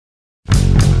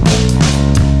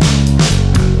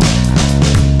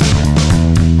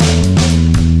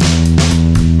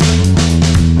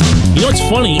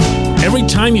funny, every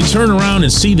time you turn around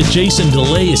and see that Jason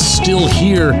DeLay is still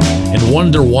here and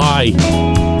wonder why,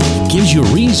 it gives you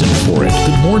a reason for it.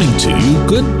 Good morning to you.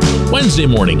 Good Wednesday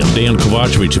morning. I'm Dejan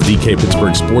Kovacevic of DK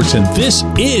Pittsburgh Sports, and this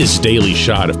is Daily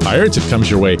Shot of Pirates. It comes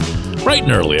your way bright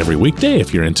and early every weekday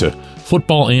if you're into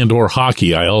football and or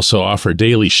hockey. I also offer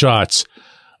daily shots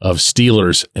of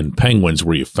Steelers and Penguins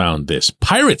where you found this.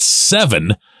 Pirates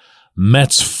 7,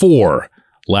 Mets 4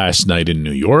 last night in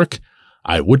New York.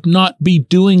 I would not be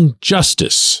doing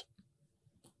justice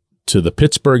to the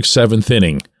Pittsburgh 7th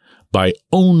inning by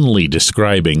only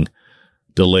describing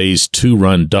DeLay's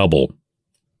 2-run double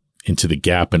into the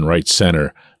gap in right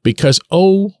center because,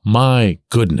 oh my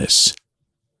goodness,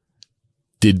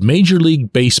 did Major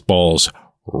League Baseball's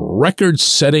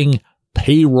record-setting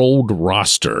payrolled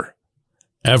roster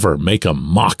ever make a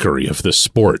mockery of the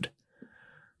sport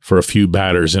for a few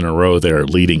batters in a row there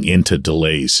leading into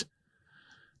DeLay's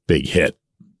big hit.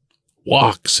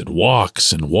 Walks and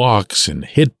walks and walks and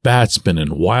hit batsmen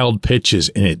and wild pitches,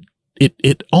 and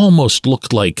it almost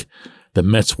looked like the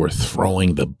Mets were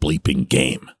throwing the bleeping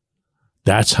game.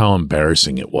 That's how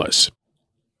embarrassing it was.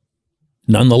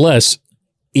 Nonetheless,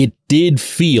 it did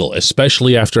feel,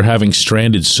 especially after having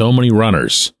stranded so many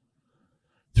runners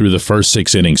through the first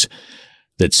 6 innings,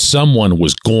 that someone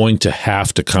was going to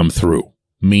have to come through,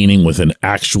 meaning with an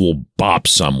actual bop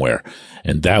somewhere,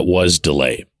 and that was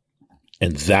DeLay.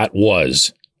 And that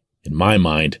was, in my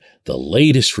mind, the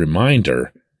latest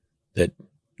reminder that,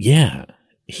 yeah,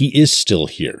 he is still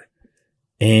here,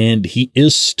 and he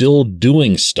is still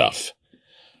doing stuff.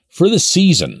 For the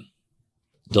season,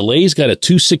 DeLay's got a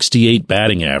 .268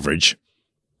 batting average.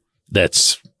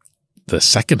 That's the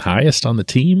second highest on the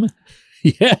team.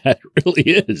 Yeah, it really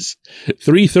is.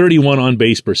 .331 on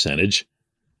base percentage.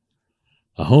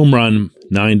 A home run,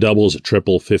 9 doubles, a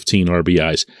triple, 15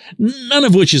 RBIs. None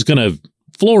of which is going to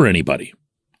floor anybody.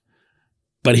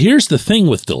 But here's the thing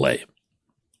with DeLay.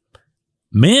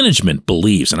 Management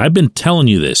believes, and I've been telling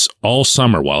you this all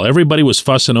summer while everybody was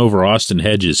fussing over Austin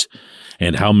Hedges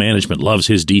and how management loves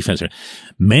his defense.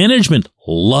 Management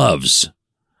loves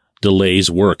DeLay's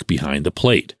work behind the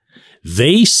plate.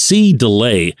 They see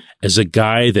DeLay as a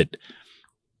guy that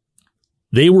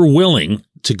they were willing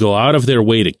to go out of their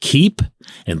way to keep,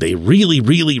 and they really,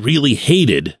 really, really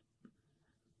hated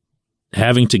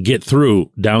having to get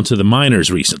through down to the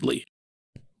minors recently.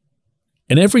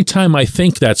 And every time I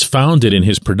think that's founded in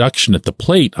his production at the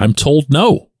plate, I'm told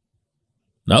no.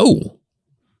 No.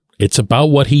 It's about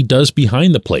what he does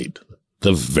behind the plate.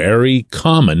 The very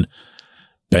common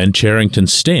Ben Cherington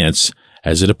stance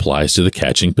as it applies to the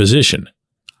catching position.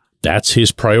 That's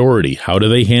his priority. How do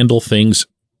they handle things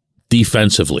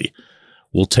defensively?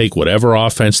 We'll take whatever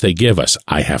offense they give us.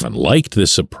 I haven't liked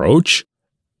this approach,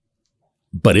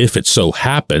 but if it so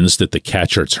happens that the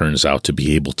catcher turns out to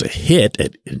be able to hit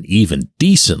at an even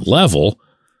decent level,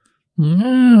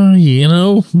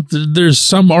 there's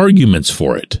some arguments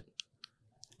for it.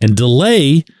 And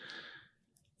DeLay,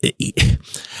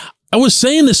 I was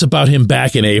saying this about him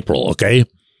back in April, okay?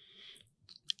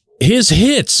 His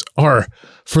hits are,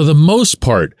 for the most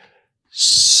part,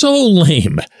 so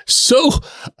lame, so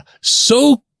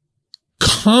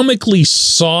comically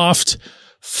soft,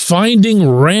 finding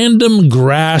random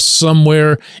grass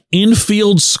somewhere,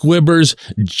 infield squibbers,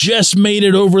 just made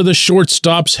it over the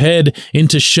shortstop's head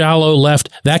into shallow left,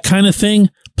 that kind of thing,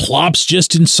 plops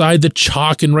just inside the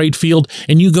chalk in right field,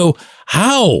 and you go,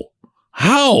 how?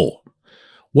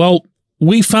 Well,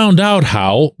 we found out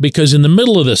how, because in the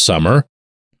middle of the summer,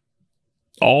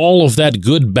 all of that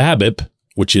good BABIP,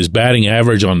 which is batting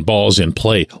average on balls in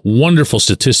play, wonderful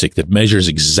statistic that measures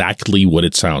exactly what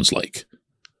it sounds like.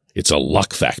 It's a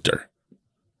luck factor.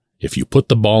 If you put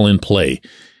the ball in play,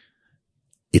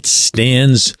 it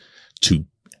stands to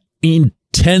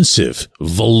intensive,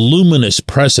 voluminous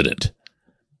precedent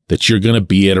that you're going to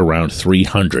be at around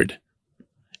 300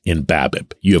 in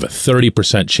BABIP. You have a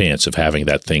 30% chance of having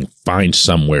that thing find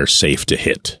somewhere safe to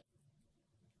hit.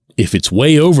 If it's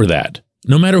way over that,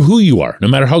 no matter who you are, no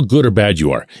matter how good or bad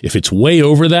you are, if it's way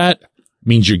over that,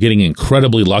 means you're getting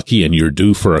incredibly lucky and you're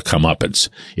due for a comeuppance.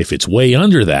 If it's way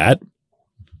under that,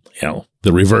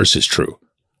 the reverse is true.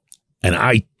 And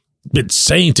I've been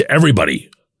saying to everybody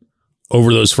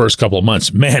over those first couple of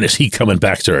months, man, is he coming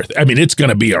back to earth? I mean, it's going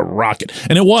to be a rocket.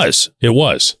 And it was.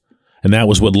 And that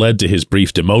was what led to his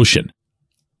brief demotion,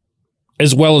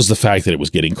 as well as the fact that it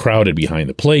was getting crowded behind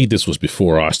the plate. This was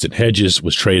before Austin Hedges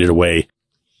was traded away.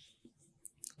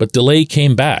 But DeLay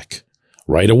came back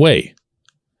right away.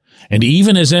 And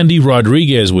even as Endy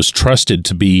Rodriguez was trusted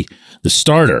to be the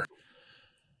starter,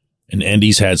 and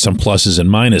Endy's had some pluses and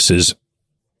minuses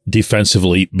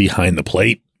defensively behind the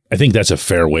plate, I think that's a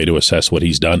fair way to assess what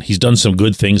he's done. He's done some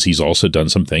good things. He's also done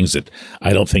some things that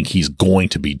I don't think he's going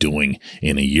to be doing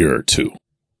in a year or two.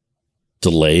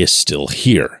 Delay is still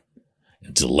here.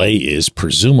 Delay is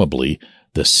presumably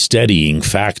the steadying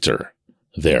factor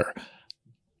there,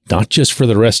 not just for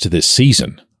the rest of this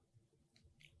season.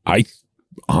 I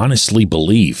honestly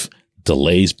believe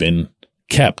Delay's been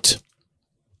kept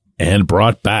and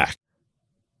brought back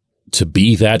to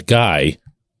be that guy,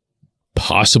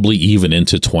 possibly even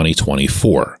into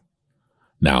 2024.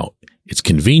 Now, it's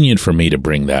convenient for me to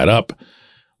bring that up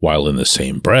while in the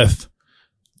same breath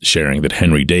sharing that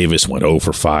Henry Davis went 0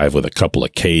 for 5 with a couple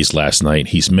of Ks last night.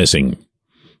 He's missing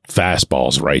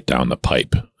fastballs right down the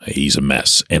pipe. He's a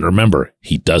mess. And remember,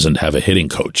 he doesn't have a hitting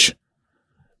coach.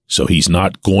 So he's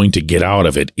not going to get out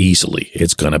of it easily.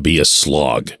 It's going to be a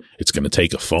slog. It's going to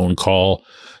take a phone call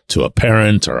to a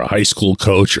parent or a high school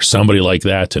coach or somebody like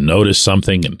that to notice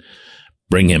something and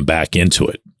bring him back into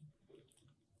it.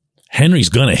 Henry's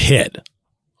going to hit.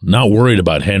 Not worried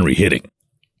about Henry hitting.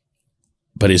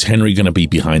 But is Henry going to be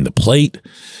behind the plate?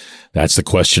 That's the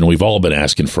question we've all been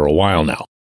asking for a while now.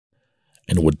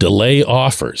 And what Delay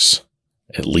offers,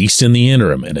 at least in the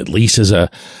interim, and at least as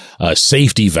a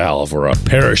safety valve or a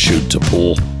parachute to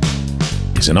pull,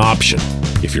 is an option.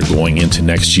 If you're going into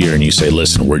next year and you say,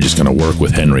 listen, we're just going to work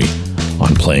with Henry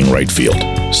on playing right field.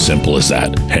 Simple as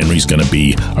that. Henry's going to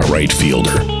be a right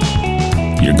fielder.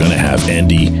 You're going to have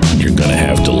Endy and you're going to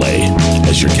have Delay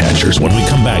as your catchers. When we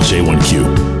come back,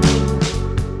 J1Q.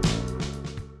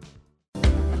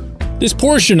 This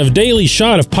portion of Daily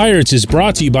Shot of Pirates is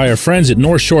brought to you by our friends at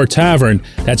North Shore Tavern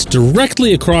that's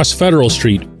directly across Federal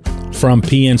Street from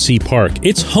PNC Park.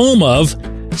 It's home of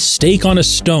Steak on a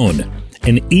Stone,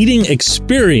 an eating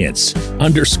experience,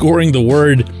 underscoring the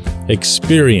word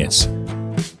experience.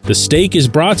 The steak is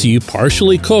brought to you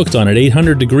partially cooked on an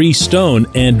 800-degree stone,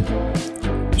 and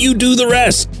you do the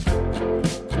rest.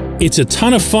 It's a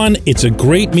ton of fun, it's a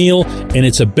great meal, and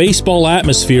it's a baseball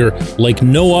atmosphere like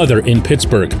no other in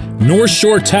Pittsburgh. North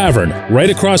Shore Tavern,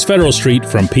 right across Federal Street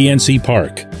from PNC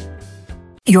Park.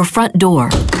 Your front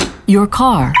door, your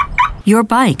car, your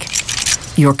bike,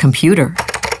 your computer,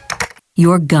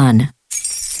 your gun.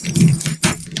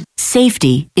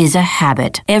 Safety is a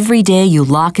habit. Every day you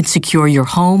lock and secure your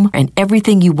home and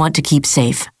everything you want to keep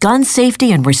safe. Gun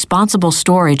safety and responsible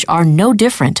storage are no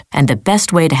different and the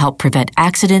best way to help prevent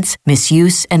accidents,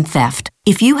 misuse, and theft.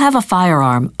 If you have a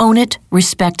firearm, own it,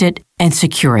 respect it, and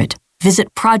secure it.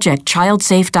 Visit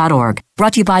ProjectChildSafe.org.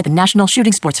 Brought to you by the National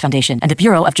Shooting Sports Foundation and the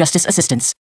Bureau of Justice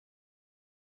Assistance.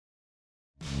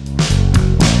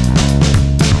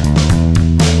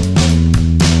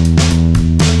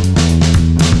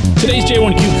 Today's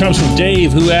J1Q comes from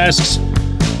Dave, who asks,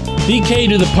 BK,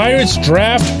 do the Pirates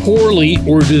draft poorly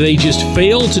or do they just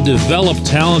fail to develop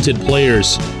talented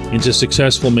players into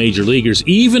successful major leaguers,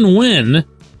 even when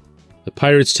the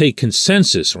Pirates take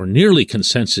consensus or nearly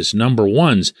consensus number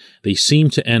ones, they seem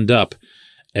to end up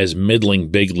as middling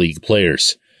big league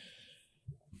players?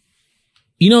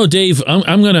 You know, Dave,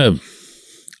 I'm gonna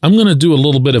do a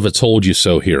little bit of a told you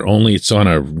so here, only it's on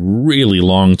a really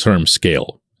long-term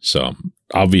scale. So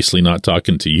obviously not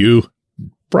talking to you,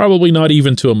 probably not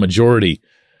even to a majority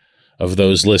of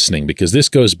those listening, because this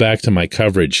goes back to my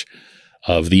coverage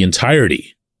of the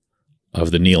entirety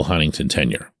of the Neil Huntington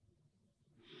tenure.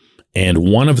 And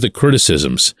one of the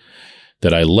criticisms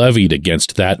that I levied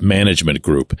against that management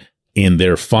group in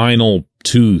their final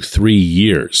 2-3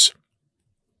 years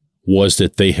was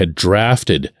that they had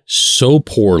drafted so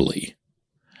poorly,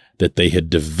 that they had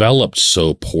developed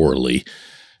so poorly,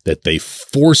 that they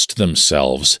forced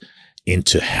themselves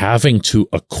into having to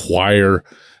acquire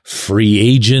free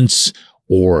agents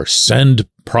or send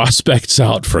prospects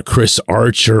out for Chris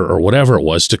Archer or whatever it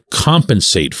was to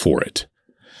compensate for it.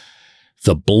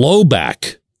 The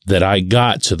blowback that I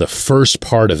got to the first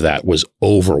part of that was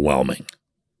overwhelming.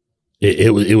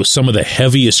 It was some of the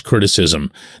heaviest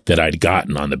criticism that I'd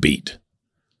gotten on the beat.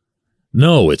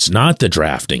 No, it's not the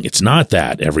drafting. It's not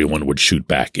that, everyone would shoot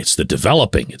back. It's the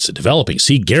developing. It's the developing.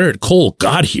 See, Garrett Cole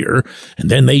got here, and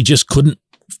then they just couldn't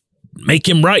make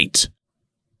him right.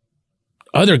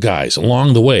 Other guys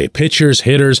along the way, pitchers,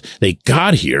 hitters, they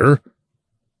got here,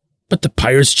 but the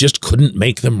Pirates just couldn't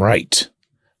make them right.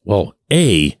 Well,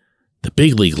 A, the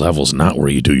big league level's not where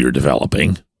you do your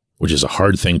developing, which is a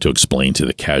hard thing to explain to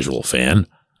the casual fan.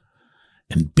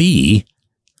 And B,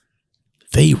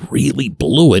 they really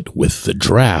blew it with the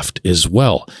draft as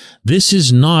well. This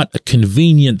is not a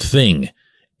convenient thing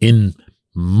in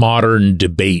modern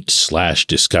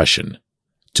debate/discussion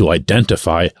to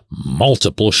identify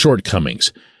multiple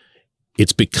shortcomings.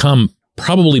 It's become,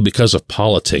 probably because of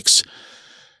politics,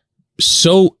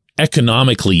 so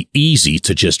economically easy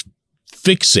to just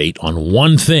fixate on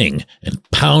one thing and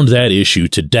pound that issue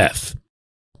to death.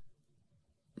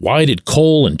 Why did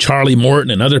Cole and Charlie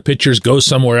Morton and other pitchers go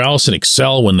somewhere else and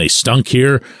excel when they stunk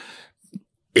here?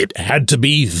 It had to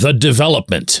be the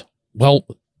development. Well,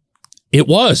 it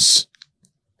was.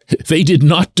 They did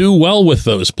not do well with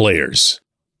those players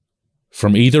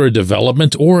from either a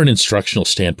development or an instructional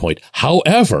standpoint.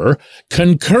 However,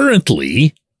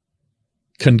 concurrently,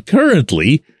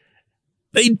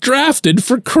 they drafted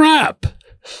for crap.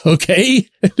 Okay?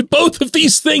 Both of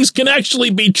these things can actually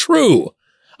be true.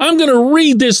 I'm going to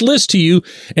read this list to you,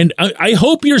 and I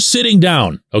hope you're sitting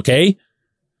down, okay?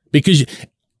 Because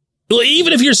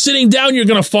even if you're sitting down, you're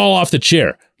going to fall off the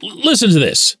chair. Listen to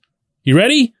this. You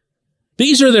ready?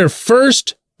 These are their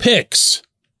first picks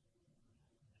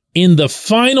in the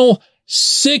final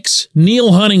 6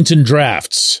 Neil Huntington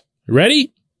drafts.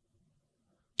 Ready?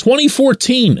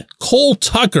 2014, Cole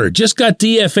Tucker just got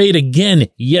DFA'd again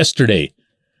yesterday.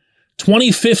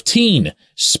 2015,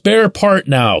 spare part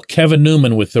now, Kevin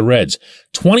Newman with the Reds.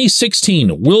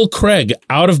 2016, Will Craig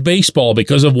out of baseball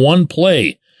because of one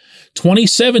play.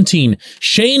 2017,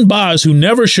 Shane Baz, who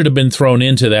never should have been thrown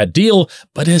into that deal,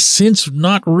 but has since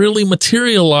not really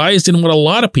materialized in what a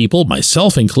lot of people,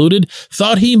 myself included,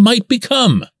 thought he might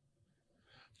become.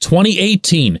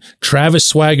 2018,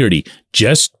 Travis Swaggerty,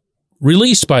 just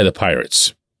released by the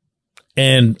Pirates.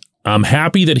 And I'm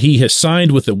happy that he has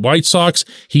signed with the White Sox.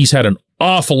 He's had an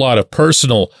awful lot of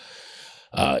personal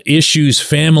issues,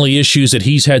 family issues that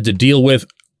he's had to deal with.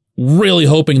 Really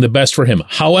hoping the best for him.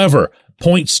 However,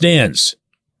 point stands.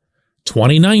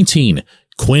 2019,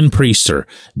 Quinn Priester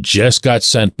just got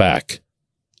sent back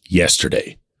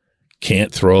yesterday.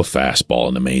 Can't throw a fastball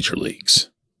in the major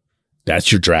leagues.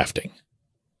 That's your drafting.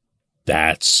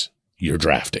 That's your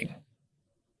drafting.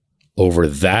 Over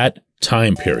that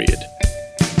time period,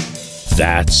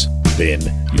 that's been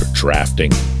your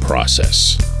drafting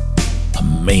process.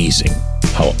 Amazing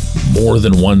how more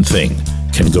than one thing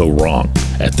can go wrong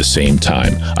at the same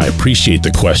time. I appreciate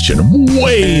the question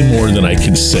way more than I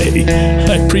can say.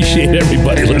 I appreciate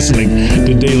everybody listening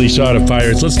to Daily Shot of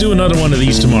Pirates. Let's do another one of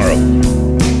these tomorrow.